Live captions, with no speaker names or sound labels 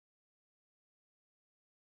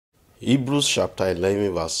Hebrews chapter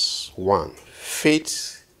 11 verse 1.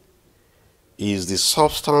 Faith is the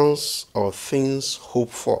substance of things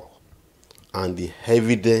hoped for and the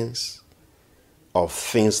evidence of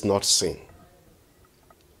things not seen.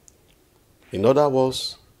 In other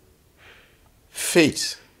words,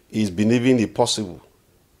 faith is believing the possible.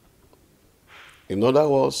 In other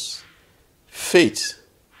words, faith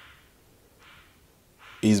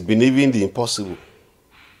is believing the impossible.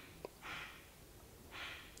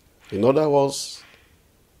 In other words,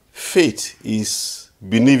 faith is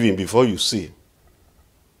believing before you see.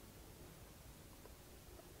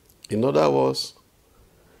 In other words,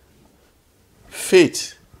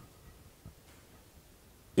 faith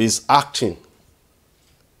is acting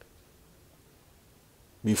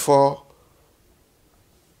before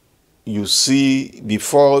you see,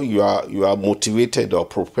 before you are motivated or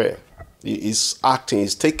prepared. It's acting,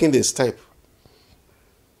 it's taking the step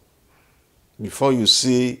before you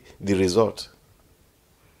see the result.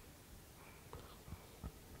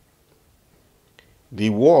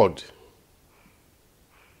 The word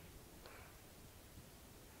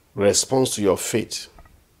responds to your faith.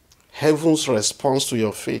 Heaven's response to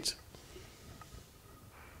your faith.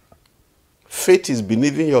 Faith is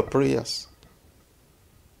believing your prayers.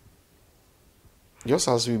 Just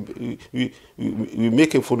as we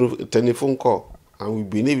make a telephone call and we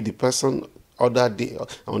believe the person on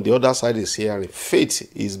the other side is hearing.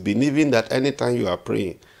 Faith is believing that anytime you are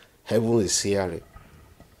praying, heaven is hearing.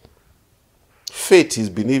 Faith is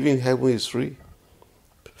believing heaven is free.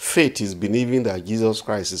 Faith is believing that Jesus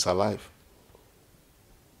Christ is alive.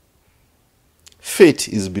 Faith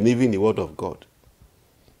is believing the word of God.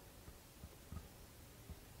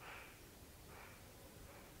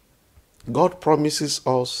 God promises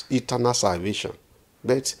us eternal salvation,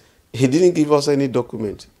 but He didn't give us any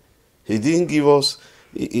document. He didn't give us,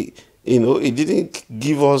 He didn't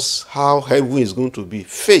give us how heaven is going to be.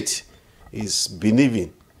 Faith is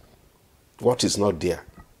believing what is not there.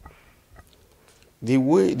 The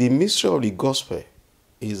mystery of the gospel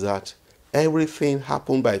is that everything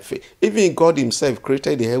happened by faith. Even God Himself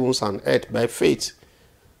created the heavens and earth by faith.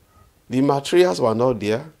 The materials were not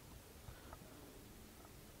there.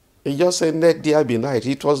 He just said, let there be light.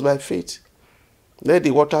 It was by faith. Let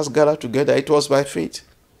the waters gather together. It was by faith.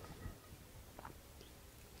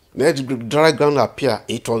 Let the dry ground appear.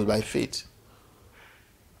 It was by faith.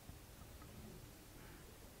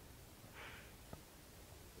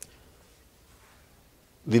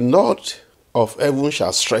 The Lord of heaven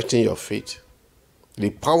shall strengthen your faith. The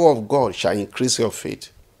power of God shall increase your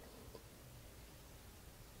faith.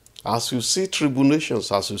 As you see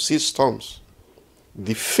tribulations, as you see storms,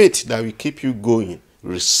 the faith that will keep you going,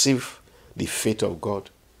 receive the faith of God.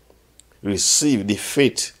 Receive the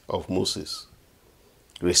faith of Moses.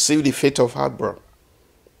 Receive the faith of Abraham.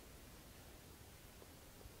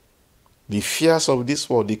 The fears of this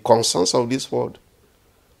world, the concerns of this world,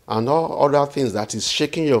 and all other things that is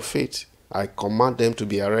shaking your faith, I command them to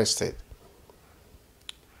be arrested.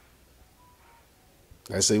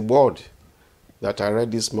 There's a word that I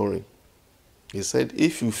read this morning. He said,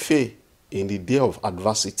 if you fail in the day of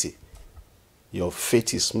adversity, your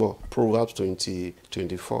faith is small. Proverbs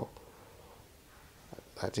 20:24.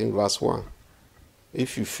 I think verse 1.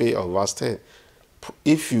 If you fail, or verse 10.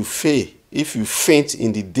 If you faint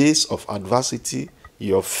in the days of adversity,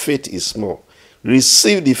 your faith is small.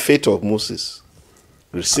 Receive the faith of Moses.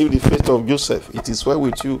 Receive the faith of Joseph. It is well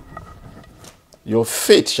with you. Your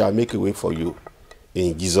faith shall make a way for you.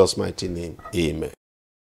 In Jesus' mighty name, amen.